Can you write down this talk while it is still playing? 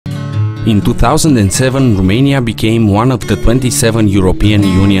In 2007, Romania became one of the 27 European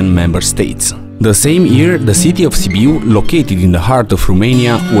Union member states. The same year, the city of Sibiu, located in the heart of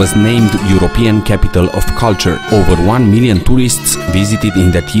Romania, was named European Capital of Culture. Over 1 million tourists visited in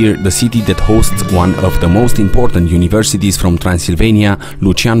that year the city that hosts one of the most important universities from Transylvania,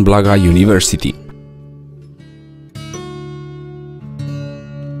 Lucian Blaga University.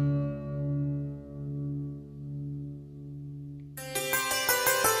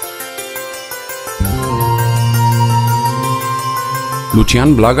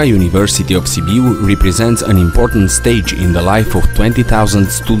 Lucian Blaga University of Sibiu represents an important stage in the life of 20,000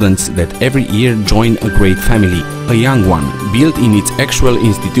 students that every year join a great family, a young one, built in its actual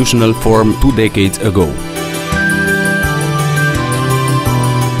institutional form 2 decades ago.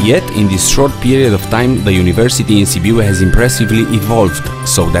 Yet, in this short period of time, the university in Sibiu has impressively evolved,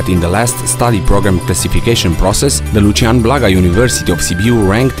 so that in the last study program classification process, the Lucian Blaga University of Sibiu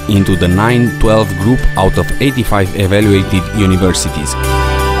ranked into the 9-12 group out of 85 evaluated universities.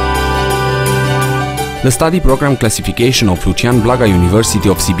 The study program classification of Lucian Blaga University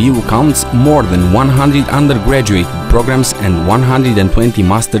of Sibiu counts more than 100 undergraduate programs and 120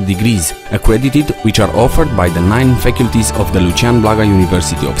 master degrees, accredited, which are offered by the 9 faculties of the Lucian Blaga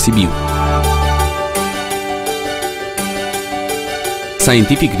University of Sibiu.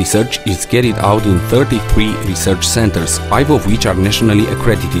 Scientific research is carried out in 33 research centers, 5 of which are nationally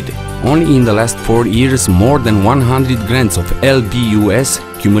accredited. Only in the last 4 years, more than 100 grants of LBUS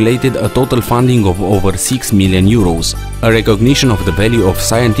accumulated a total funding of over 6 million euros. A recognition of the value of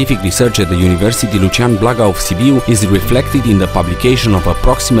scientific research at the University Lucian Blaga of Sibiu is reflected in the publication of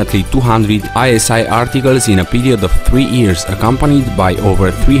approximately 200 ISI articles in a period of 3 years, accompanied by over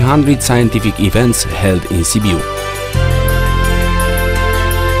 300 scientific events held in Sibiu.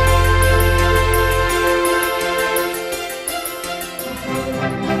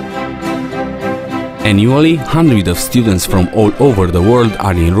 Annually, hundreds of students from all over the world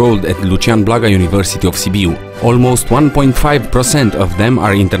are enrolled at Lucian Blaga University of Sibiu. Almost 1.5% of them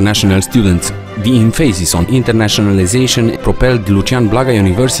are international students. The emphasis on internationalization propelled Lucian Blaga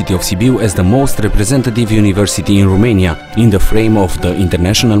University of Sibiu as the most representative university in Romania, in the frame of the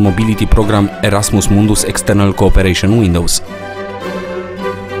international mobility program Erasmus Mundus External Cooperation Windows.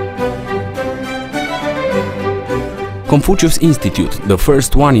 Confucius Institute, the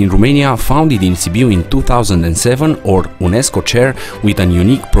first one in Romania, founded in Sibiu in 2007, or UNESCO Chair with an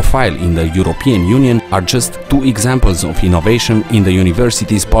unique profile in the European Union, are just 2 examples of innovation in the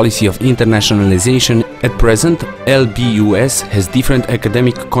university's policy of internationalization. At present, LBUS has different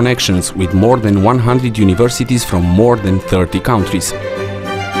academic connections with more than 100 universities from more than 30 countries.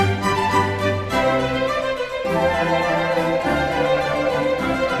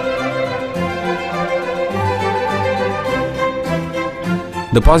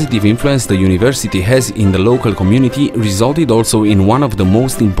 The positive influence the university has in the local community resulted also in one of the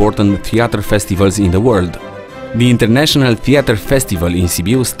most important theater festivals in the world. The International Theater Festival in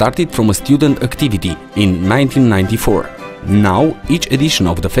Sibiu started from a student activity in 1994. Now, each edition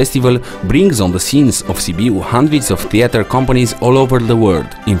of the festival brings on the scenes of Sibiu hundreds of theater companies all over the world,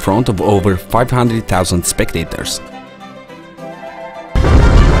 in front of over 500,000 spectators.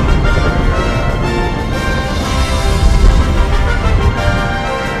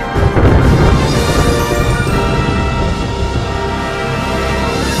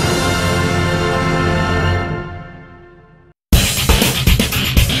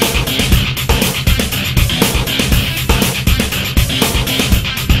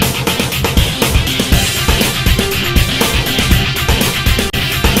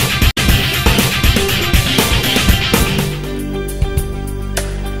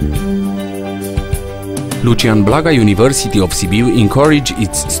 Lucian Blaga University of Sibiu encourages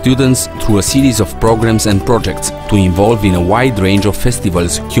its students through a series of programs and projects to involve in a wide range of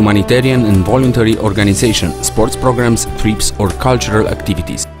festivals, humanitarian and voluntary organization, sports programs, trips or cultural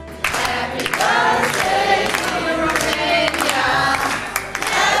activities.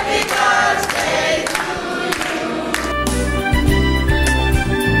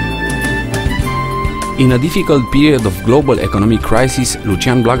 In a difficult period of global economic crisis,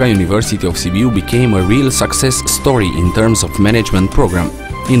 Lucian Blaga University of Sibiu became a real success story in terms of management program.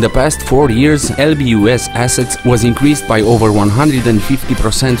 In the past 4 years, LBUS assets was increased by over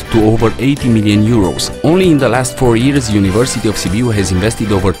 150% to over 80 million euros. Only in the last 4 years, University of Sibiu has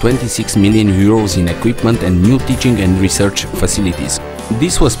invested over 26 million euros in equipment and new teaching and research facilities.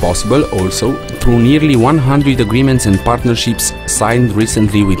 This was possible also through nearly 100 agreements and partnerships signed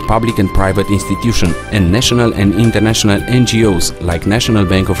recently with public and private institutions and national and international NGOs like National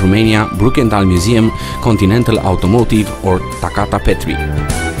Bank of Romania, Brukenthal Museum, Continental Automotive or Takata Petri.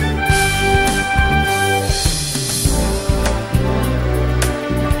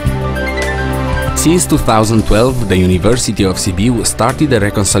 Since 2012, the University of Sibiu started a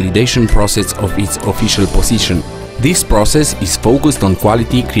reconsolidation process of its official position. This process is focused on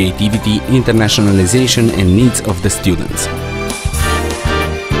quality, creativity, internationalization and needs of the students.